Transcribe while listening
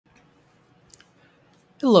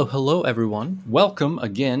Hello everyone. Welcome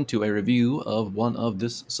again to a review of one of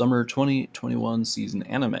this summer 2021 season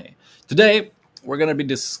anime. Today, we're going to be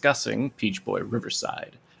discussing Peach Boy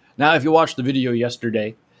Riverside. Now, if you watched the video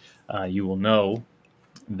yesterday, you will know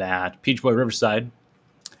that Peach Boy Riverside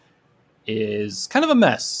is kind of a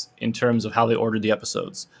mess in terms of how they ordered the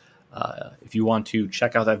episodes. If you want to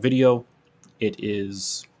check out that video, it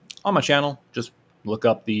is on my channel. Just look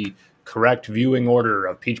up the correct viewing order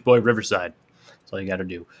of Peach Boy Riverside. That's all you got to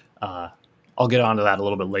do. I'll get onto that a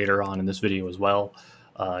little bit later on in this video as well.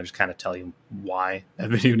 Just kind of tell you why that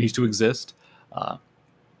video needs to exist. But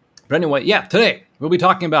anyway, yeah, today we'll be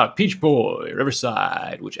talking about Peach Boy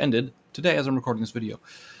Riverside, which ended today as I'm recording this video.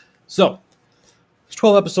 So, it's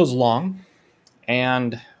 12 episodes long,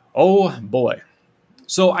 and oh boy.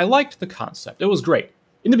 So I liked the concept. It was great.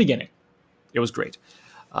 In the beginning, it was great.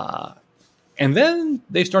 And then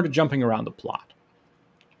they started jumping around the plot.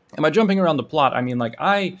 And by jumping around the plot, I mean, like,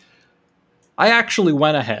 I actually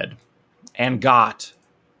went ahead and got,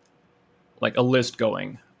 like, a list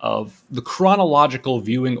going of the chronological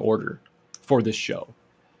viewing order for this show.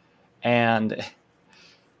 And,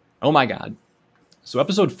 oh my god. So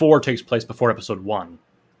episode 4 takes place before episode 1.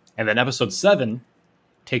 And then episode 7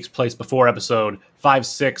 takes place before episode 5,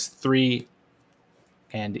 6, 3.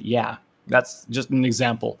 And yeah, that's just an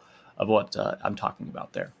example of what I'm talking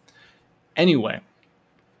about there. Anyway.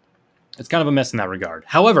 It's kind of a mess in that regard.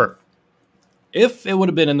 However, if it would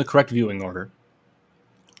have been in the correct viewing order,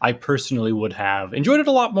 I personally would have enjoyed it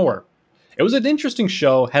a lot more. It was an interesting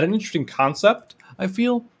show, had an interesting concept, I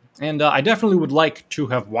feel, and I definitely would like to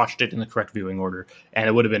have watched it in the correct viewing order, and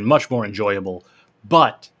it would have been much more enjoyable.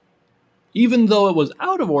 But even though it was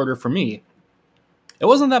out of order for me, it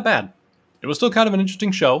wasn't that bad. It was still kind of an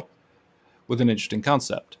interesting show with an interesting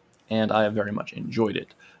concept, and I have very much enjoyed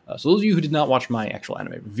it. So those of you who did not watch my actual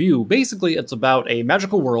anime review, basically it's about a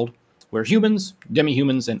magical world where humans,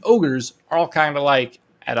 demi-humans, and ogres are all kind of like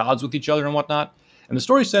at odds with each other and whatnot. And the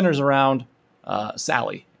story centers around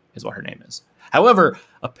Sally, is what her name is. However,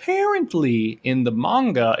 apparently in the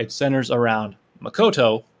manga, it centers around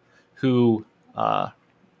Makoto, who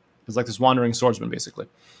is like this wandering swordsman, basically.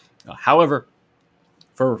 However,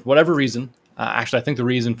 for whatever reason, actually I think the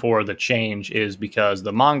reason for the change is because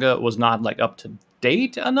the manga was not like up to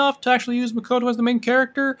date enough to actually use Makoto as the main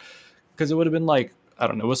character, because it would have been like, I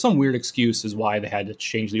don't know, it was some weird excuse is why they had to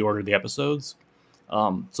change the order of the episodes.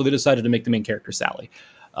 So they decided to make the main character Sally.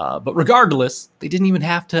 But regardless, they didn't even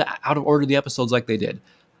have to out of order the episodes like they did.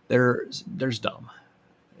 There's dumb.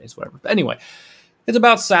 It's whatever. But anyway, it's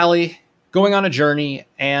about Sally going on a journey,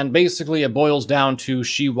 and basically it boils down to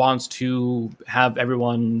she wants to have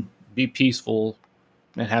everyone be peaceful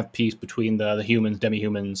and have peace between the humans,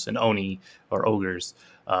 demi-humans, and Oni, or ogres.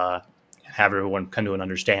 Have everyone come to an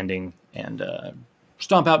understanding and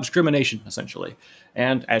stomp out discrimination, essentially.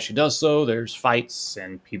 And as she does so, there's fights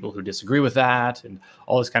and people who disagree with that and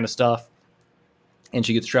all this kind of stuff. And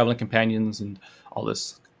she gets traveling companions and all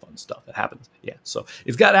this fun stuff that happens. Yeah, so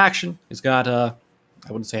it's got action. It's got, I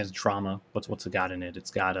wouldn't say it has drama. What's it got in it?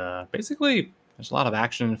 It's got, basically, there's a lot of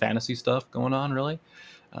action and fantasy stuff going on, really.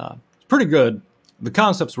 It's pretty good. The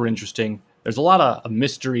concepts were interesting. There's a lot of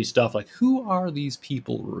mystery stuff, like who are these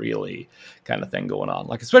people really, kind of thing going on.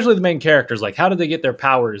 Like especially the main characters, like how did they get their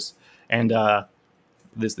powers? And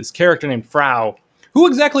this character named Frau, who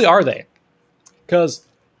exactly are they? Because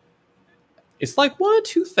it's like one of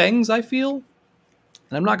two things, I feel. And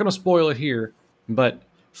I'm not going to spoil it here, but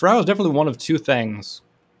Frau is definitely one of two things,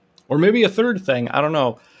 or maybe a third thing. I don't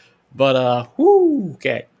know, but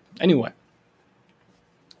okay. Anyway.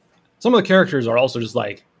 Some of the characters are also just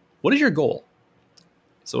like, what is your goal?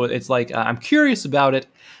 So it's like, I'm curious about it.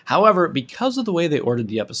 However, because of the way they ordered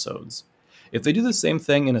the episodes, if they do the same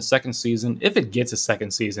thing in a second season, if it gets a second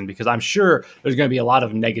season, because I'm sure there's going to be a lot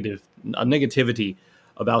of negativity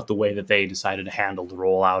about the way that they decided to handle the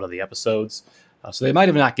rollout of the episodes. So they might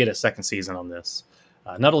have not get a second season on this.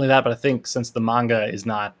 Not only that, but I think since the manga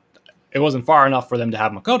it wasn't far enough for them to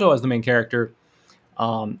have Makoto as the main character,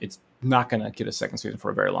 it's not going to get a second season for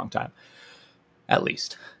a very long time. At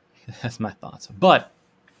least. That's my thoughts. But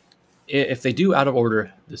if they do out of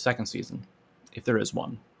order the second season, if there is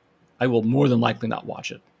one, I will more than likely not watch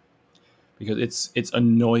it. Because it's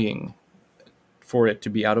annoying for it to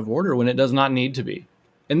be out of order when it does not need to be.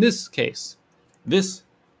 In this case, this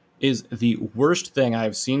is the worst thing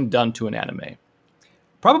I've seen done to an anime.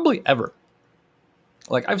 Probably ever.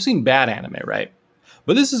 Like, I've seen bad anime, right?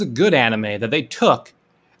 But this is a good anime that they took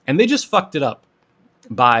and they just fucked it up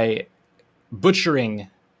by butchering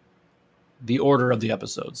the order of the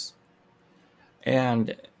episodes.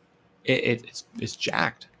 And it's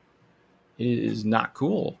jacked. is not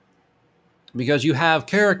cool. Because you have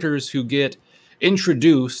characters who get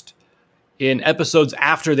introduced in episodes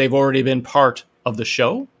after they've already been part of the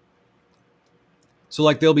show. So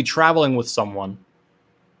like they'll be traveling with someone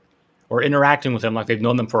or interacting with them like they've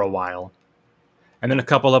known them for a while. And then a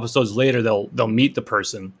couple episodes later, they'll meet the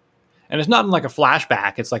person. And it's not in like a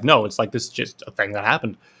flashback. It's like, no, it's like this is just a thing that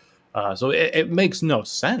happened. So it makes no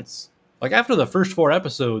sense. Like after the first 4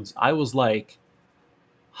 episodes, I was like,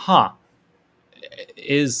 huh,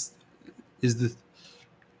 is the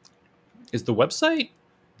website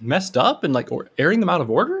messed up and like or airing them out of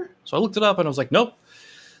order? So I looked it up and I was like, nope.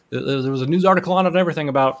 There was a news article on it and everything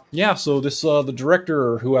about, yeah, so this the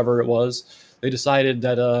director or whoever it was, they decided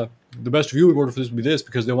that the best viewing order for this would be this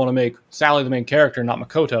because they want to make Sally the main character, not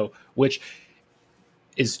Makoto, which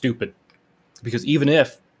is stupid. Because even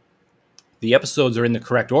if the episodes are in the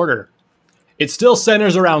correct order, it still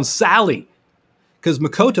centers around Sally. Because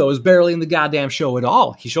Makoto is barely in the goddamn show at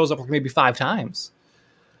all. He shows up like maybe 5 times.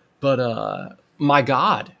 But, my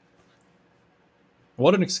God.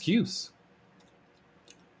 What an excuse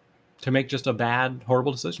to make just a bad,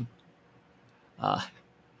 horrible decision.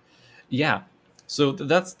 Yeah. So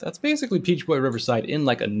that's basically Peach Boy Riverside in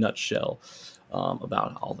like a nutshell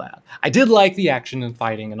about all that. I did like the action and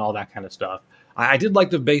fighting and all that kind of stuff. I did like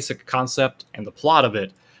the basic concept and the plot of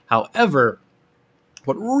it. However,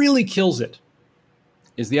 what really kills it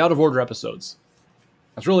is the out-of-order episodes.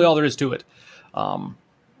 That's really all there is to it.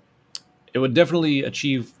 It would definitely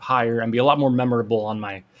achieve higher and be a lot more memorable on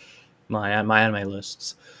my anime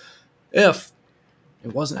lists if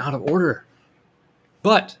it wasn't out of order.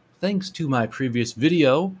 But thanks to my previous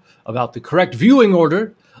video about the correct viewing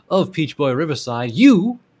order of Peach Boy Riverside,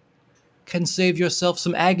 you can save yourself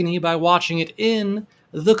some agony by watching it in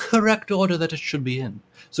the correct order that it should be in.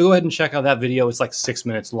 So go ahead and check out that video. It's like 6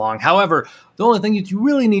 minutes long. However, the only thing that you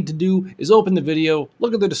really need to do is open the video,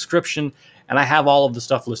 look at the description, and I have all of the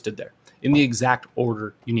stuff listed there in the exact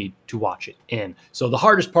order you need to watch it in. So the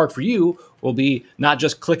hardest part for you will be not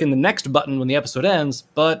just clicking the next button when the episode ends,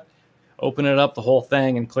 but opening it up the whole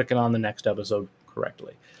thing and clicking on the next episode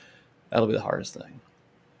correctly. That'll be the hardest thing.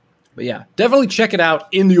 But yeah, definitely check it out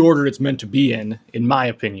in the order it's meant to be in my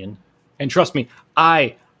opinion. And trust me,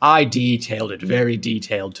 I detailed it, very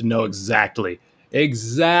detailed, to know exactly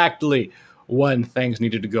when things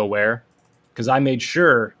needed to go where. Because I made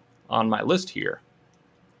sure on my list here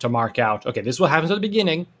to mark out, okay, this is what happens at the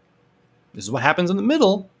beginning, this is what happens in the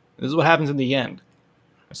middle, this is what happens in the end.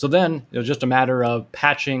 So then it was just a matter of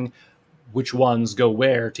patching which ones go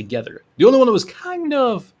where together. The only one that was kind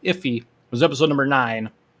of iffy was episode number 9.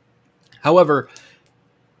 However,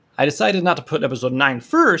 I decided not to put episode 9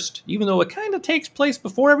 first, even though it kind of takes place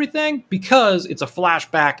before everything, because it's a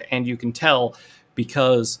flashback and you can tell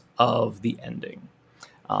because of the ending.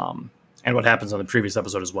 And what happens on the previous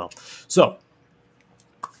episode as well. So,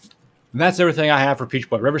 that's everything I have for Peach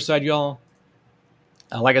Boy Riverside, y'all.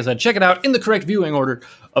 Like I said, check it out in the correct viewing order,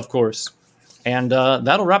 of course. And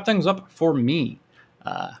that'll wrap things up for me.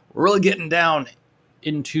 We're really getting down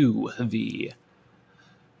into the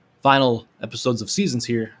final episodes of seasons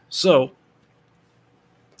here. So,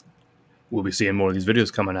 we'll be seeing more of these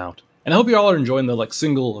videos coming out. And I hope you all are enjoying the like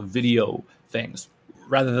single video things,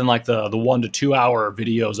 rather than like the 1 to 2 hour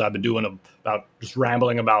videos I've been doing about just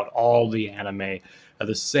rambling about all the anime at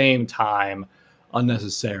the same time,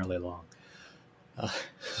 unnecessarily long.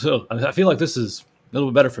 So I feel like this is a little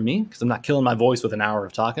bit better for me because I'm not killing my voice with an hour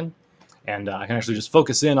of talking, and I can actually just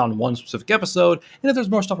focus in on one specific episode. And if there's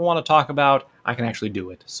more stuff I want to talk about, I can actually do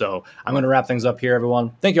it. So I'm going to wrap things up here,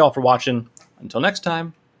 everyone. Thank you all for watching. Until next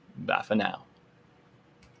time, bye for now.